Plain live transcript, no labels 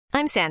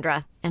I'm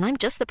Sandra, and I'm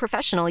just the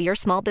professional your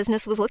small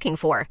business was looking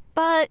for.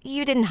 But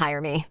you didn't hire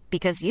me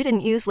because you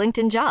didn't use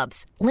LinkedIn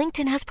Jobs.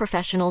 LinkedIn has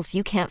professionals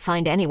you can't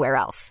find anywhere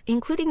else,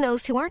 including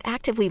those who aren't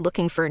actively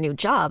looking for a new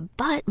job,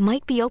 but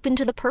might be open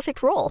to the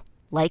perfect role,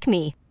 like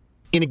me.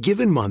 In a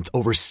given month,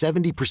 over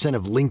 70%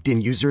 of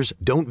LinkedIn users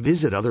don't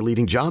visit other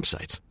leading job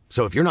sites.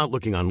 So if you're not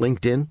looking on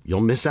LinkedIn,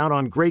 you'll miss out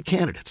on great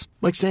candidates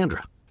like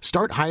Sandra.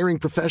 Start hiring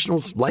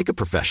professionals like a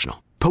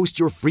professional. Post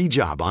your free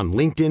job on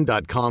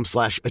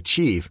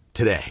linkedin.com/achieve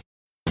today.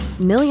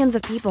 Millions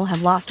of people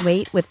have lost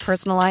weight with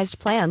personalized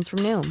plans from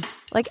Noom.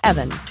 Like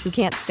Evan, who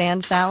can't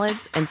stand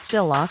salads and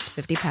still lost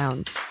 50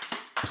 pounds.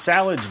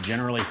 Salads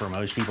generally for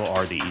most people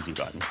are the easy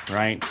button,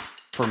 right?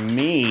 For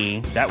me,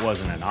 that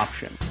wasn't an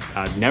option.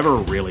 I never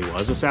really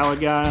was a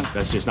salad guy.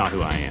 That's just not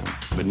who I am.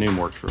 But Noom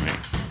worked for me.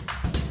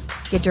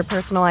 Get your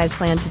personalized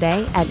plan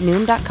today at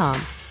Noom.com.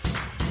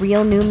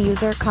 Real Noom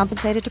user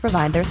compensated to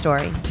provide their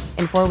story.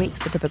 In 4 weeks,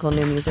 the typical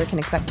Noom user can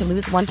expect to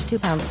lose 1 to 2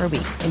 pounds per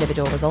week.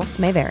 Individual results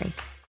may vary.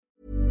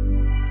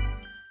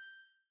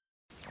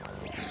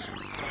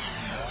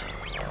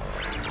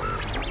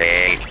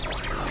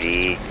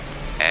 A-V-N.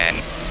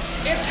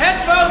 It's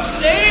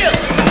Headphones Neil!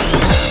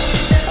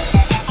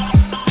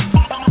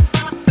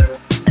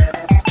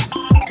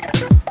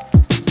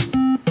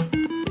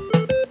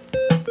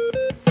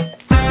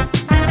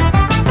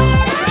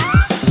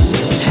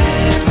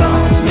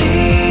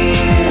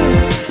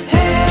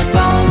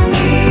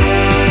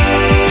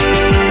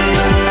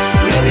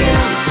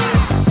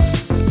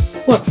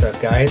 What's up,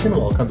 guys, and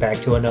welcome back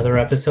to another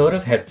episode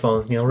of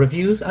Headphones Neil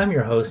Reviews. I'm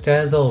your host,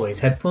 as always,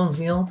 Headphones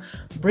Neil,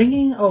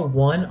 bringing a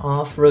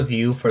one-off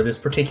review for this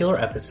particular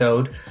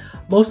episode,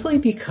 mostly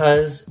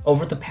because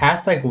over the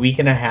past week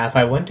and a half,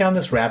 I went down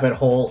this rabbit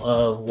hole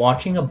of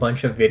watching a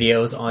bunch of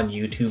videos on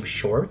YouTube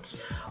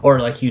Shorts, or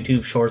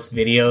YouTube Shorts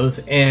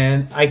videos,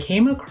 and I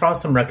came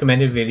across some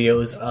recommended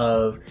videos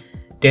of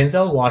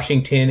Denzel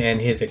Washington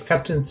and his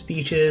acceptance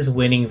speeches,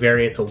 winning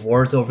various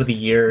awards over the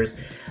years.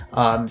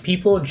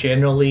 People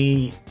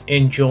generally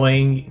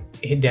enjoying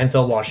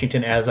Denzel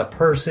Washington as a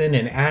person,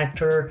 an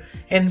actor,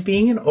 and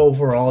being an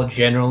overall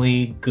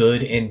generally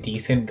good and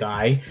decent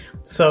guy.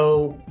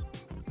 So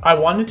I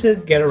wanted to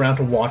get around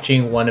to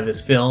watching one of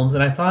his films,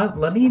 and I thought,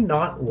 let me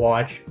not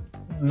watch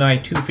my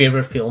two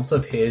favorite films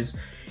of his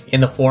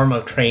in the form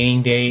of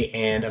Training Day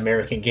and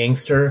American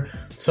Gangster.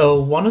 So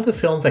one of the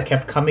films that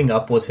kept coming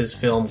up was his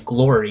film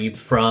Glory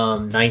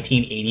from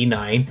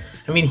 1989.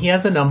 I mean, he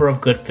has a number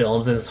of good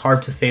films, and it's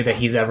hard to say that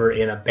he's ever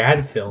in a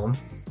bad film.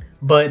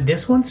 But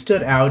this one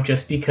stood out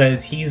just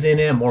because he's in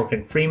it,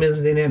 Morgan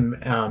Freeman's in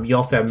it, you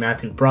also have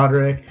Matthew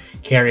Broderick,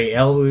 Cary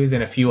Elwes,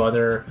 and a few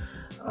other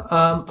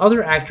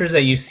actors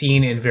that you've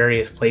seen in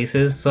various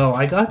places. So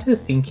I got to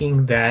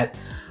thinking that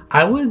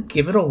I would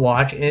give it a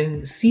watch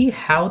and see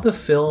how the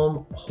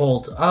film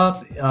holds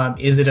up.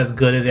 Is it as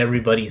good as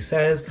everybody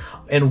says?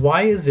 And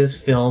why is this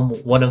film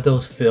one of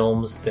those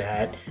films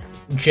that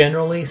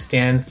generally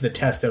stands the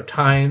test of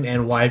time,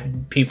 and why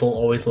people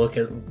always look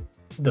at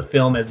the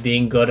film as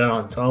being good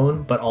on its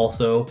own, but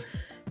also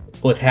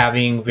with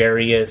having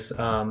various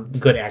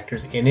good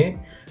actors in it.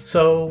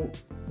 So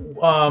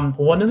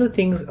one of the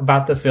things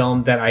about the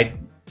film that I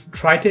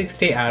tried to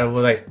stay out of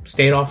was I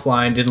stayed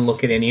offline, didn't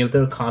look at any of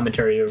the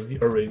commentary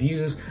or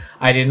reviews.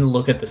 I didn't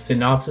look at the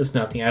synopsis,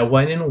 nothing. I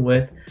went in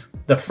with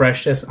the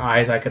freshest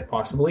eyes I could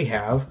possibly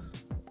have.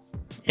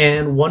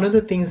 And one of the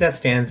things that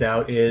stands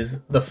out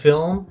is the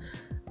film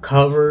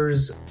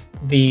covers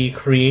the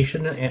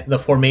creation, the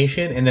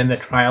formation, and then the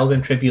trials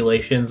and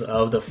tribulations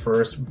of the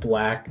first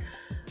Black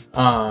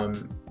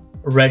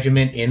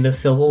regiment in the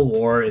Civil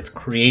War, its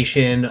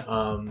creation,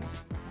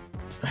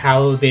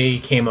 how they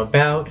came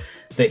about,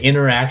 the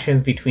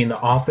interactions between the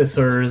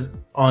officers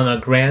on a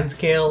grand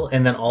scale,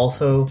 and then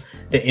also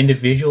the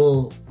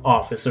individual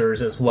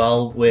officers as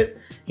well, with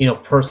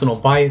personal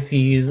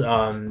biases,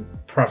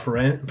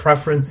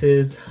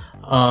 preferences,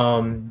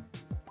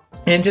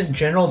 and just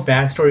general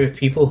backstory of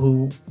people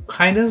who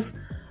kind of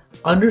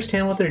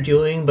understand what they're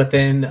doing, but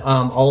then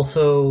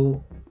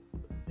also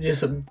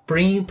just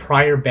bringing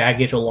prior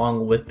baggage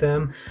along with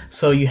them.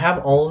 So you have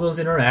all of those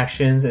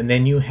interactions, and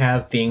then you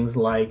have things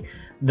like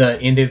the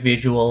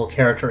individual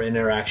character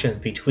interactions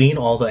between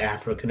all the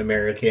African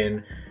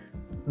American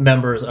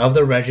members of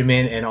the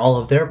regiment and all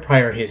of their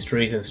prior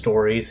histories and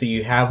stories. So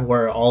you have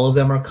where all of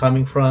them are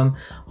coming from,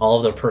 all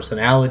of their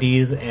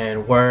personalities,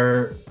 and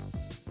where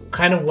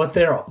kind of what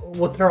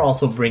they're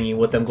also bringing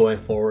with them going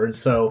forward.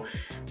 So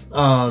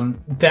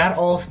that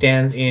all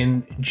stands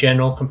in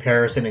general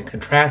comparison and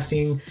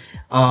contrasting.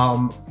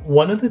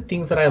 One of the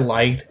things that I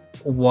liked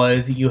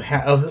was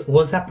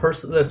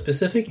the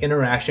specific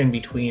interaction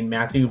between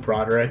Matthew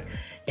Broderick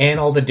and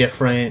all the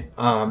different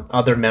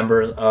other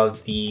members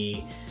of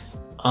the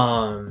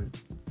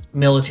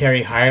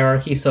military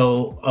hierarchy.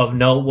 So of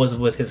note was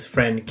with his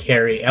friend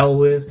Cary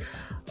Elwes,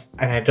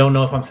 and I don't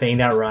know if I'm saying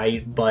that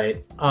right,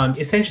 but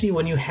essentially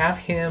when you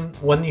have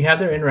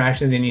their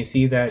interactions and you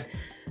see that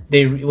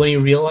when you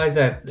realize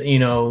that, you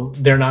know,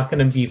 they're not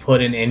going to be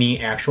put in any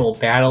actual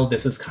battle,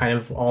 this is kind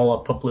of all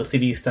a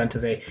publicity stunt to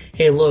say,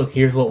 hey, look,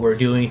 here's what we're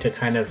doing to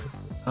kind of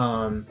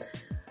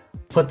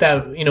put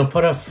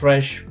a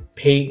fresh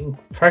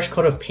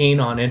coat of paint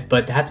on it,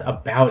 but that's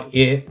about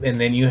it. And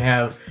then you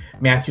have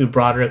Matthew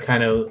Broderick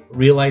kind of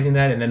realizing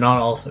that, and then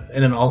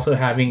also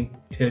having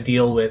to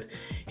deal with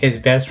his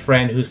best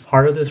friend who's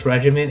part of this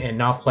regiment and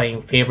not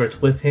playing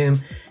favorites with him,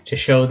 to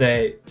show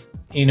that,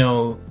 you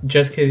know,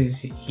 just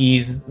because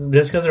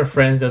they're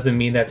friends doesn't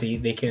mean that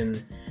they can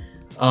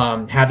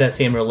have that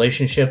same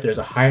relationship. There's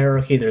a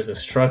hierarchy, there's a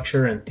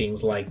structure, and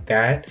things like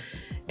that.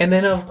 And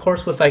then, of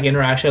course, with like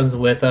interactions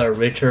with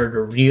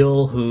Richard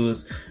Reel, who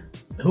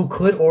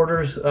could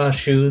order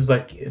shoes,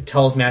 but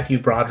tells Matthew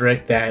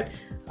Broderick that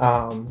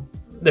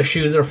the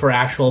shoes are for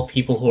actual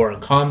people who are in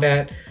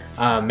combat.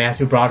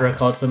 Matthew Broderick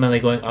ultimately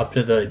going up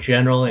to the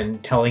general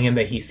and telling him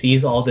that he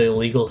sees all the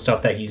illegal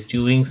stuff that he's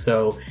doing,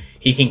 so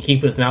he can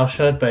keep his mouth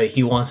shut, but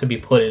he wants to be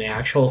put in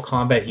actual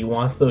combat. He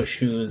wants those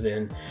shoes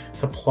and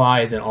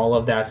supplies and all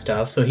of that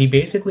stuff. So he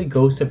basically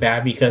goes to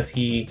bat because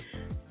he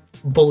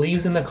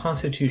believes in the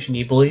Constitution.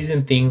 He believes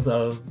in things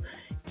of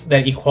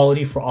that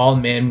equality for all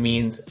men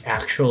means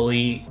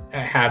actually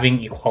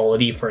having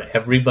equality for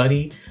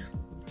everybody.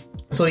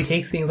 So he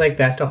takes things like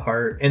that to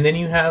heart. And then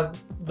you have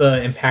the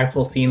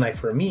impactful scene, like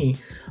for me,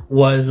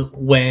 was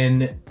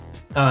when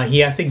he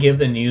has to give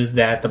the news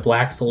that the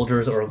black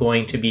soldiers are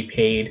going to be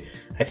paid,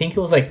 I think it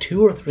was like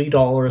 $2 or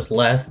 $3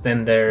 less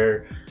than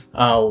their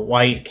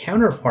white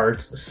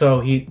counterparts.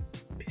 So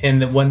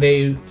when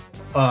they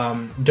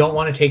don't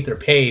want to take their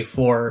pay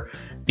for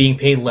being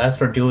paid less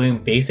for doing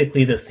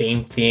basically the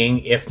same thing,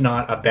 if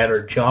not a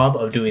better job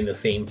of doing the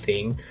same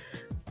thing,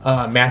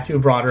 Matthew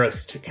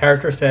Broderick's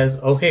character says,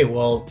 okay,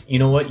 well, you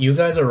know what? You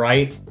guys are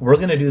right. We're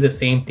going to do the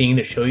same thing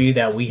to show you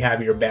that we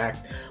have your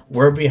backs.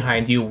 We're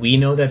behind you. We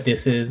know that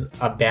this is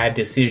a bad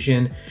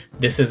decision.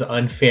 This is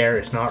unfair.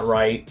 It's not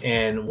right.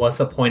 And what's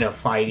the point of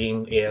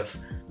fighting if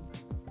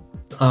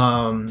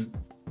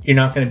you're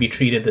not going to be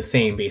treated the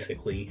same,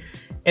 basically?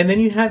 And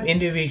then you have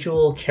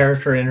individual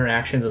character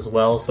interactions as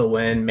well. So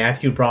when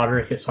Matthew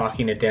Broderick is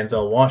talking to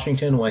Denzel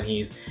Washington when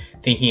he's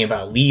thinking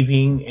about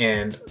leaving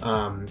and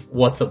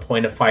what's the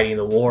point of fighting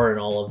the war and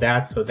all of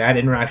that. So that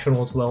interaction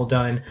was well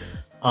done.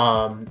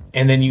 And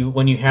then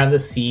when you have the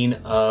scene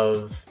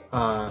of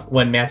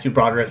when Matthew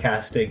Broderick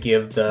has to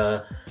give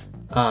the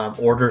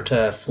order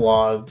to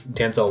flog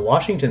Denzel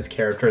Washington's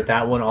character,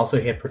 that one also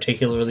hit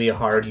particularly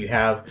hard. You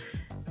have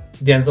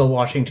Denzel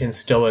Washington's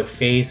stoic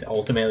face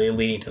ultimately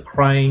leading to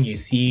crying. You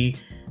see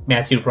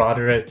Matthew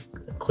Broderick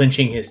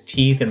clenching his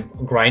teeth and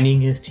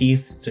grinding his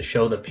teeth to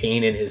show the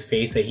pain in his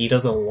face that he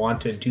doesn't want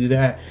to do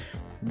that,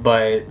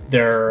 but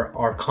there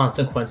are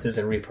consequences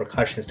and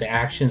repercussions to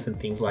actions and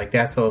things like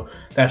that. So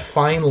that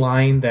fine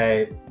line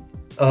that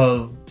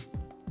of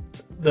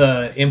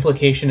the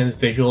implication is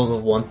visuals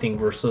of one thing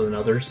versus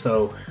another.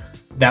 So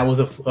that was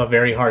a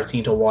very hard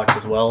scene to watch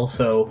as well.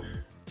 So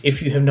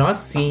if you have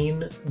not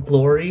seen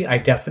Glory, I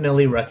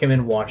definitely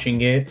recommend watching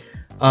it.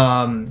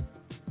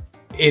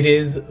 It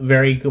is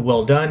very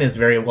well done. It's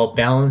very well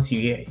balanced.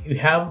 You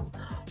have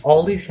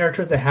all these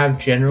characters that have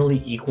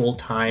generally equal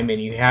time, and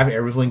you have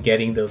everyone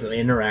getting those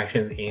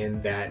interactions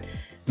in that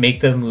make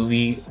the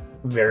movie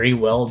very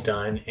well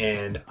done.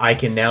 And I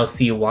can now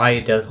see why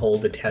it does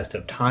hold the test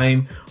of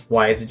time,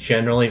 why it's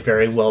generally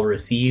very well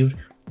received,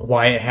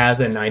 why it has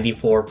a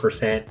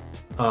 94%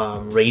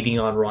 rating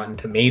on Rotten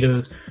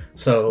Tomatoes.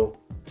 So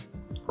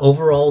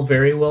overall,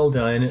 very well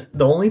done.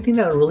 The only thing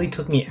that really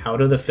took me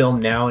out of the film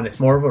now, and it's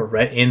more of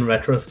a in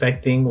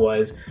retrospect thing,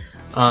 was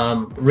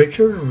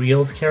Richard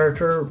Reel's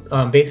character.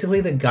 Basically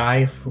the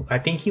guy, I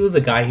think he was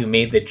the guy who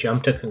made the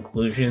jump to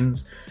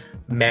conclusions,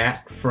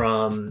 Matt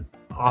from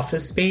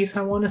Office Space,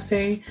 I want to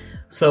say.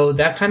 So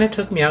that kind of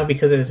took me out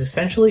because it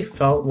essentially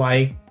felt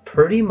like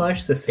pretty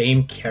much the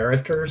same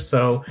character.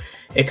 So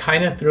it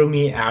kind of threw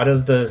me out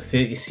of the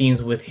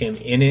scenes with him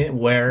in it,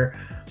 where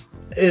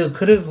it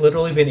could have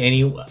literally been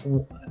any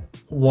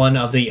one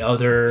of the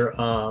other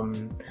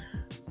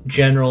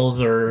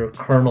generals or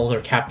colonels or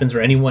captains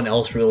or anyone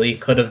else really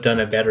could have done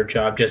a better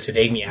job just to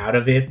take me out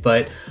of it.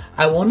 But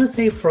I want to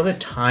say for the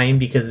time,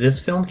 because this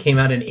film came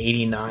out in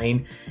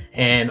 89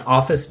 and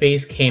Office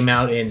Space came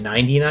out in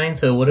 99,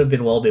 so it would have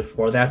been well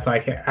before that. So I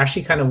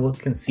actually kind of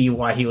can see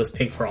why he was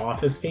picked for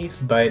Office Space.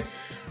 But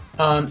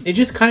it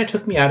just kind of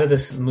took me out of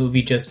this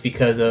movie just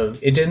because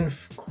of it didn't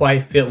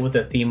quite fit with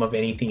the theme of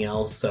anything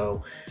else.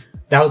 So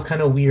that was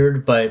kind of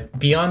weird, but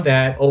beyond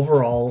that,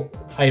 overall,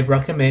 I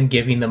recommend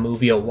giving the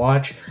movie a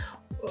watch.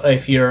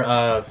 If you're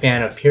a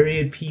fan of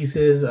period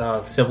pieces,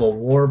 Civil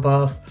War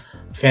buff,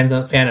 fan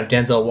of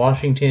Denzel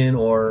Washington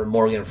or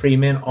Morgan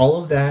Freeman,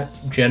 all of that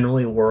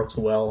generally works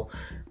well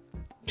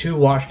to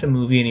watch the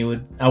movie,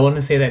 and I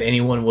wouldn't say that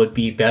anyone would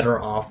be better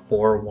off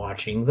for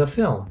watching the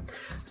film.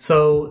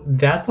 So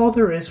that's all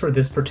there is for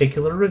this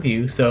particular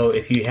review. So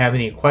if you have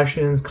any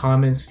questions,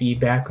 comments,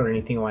 feedback, or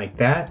anything like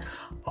that,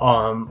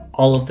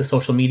 all of the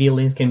social media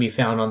links can be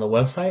found on the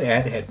website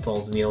at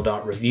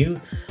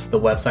headphonesneil.reviews. The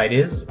website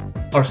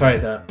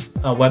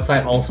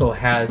also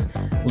has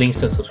links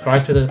to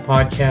subscribe to the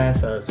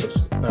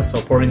podcast,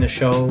 supporting the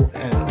show,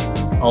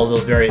 and all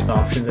those various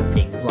options and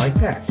things like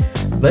that.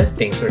 But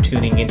thanks for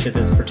tuning into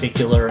this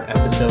particular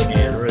episode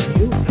and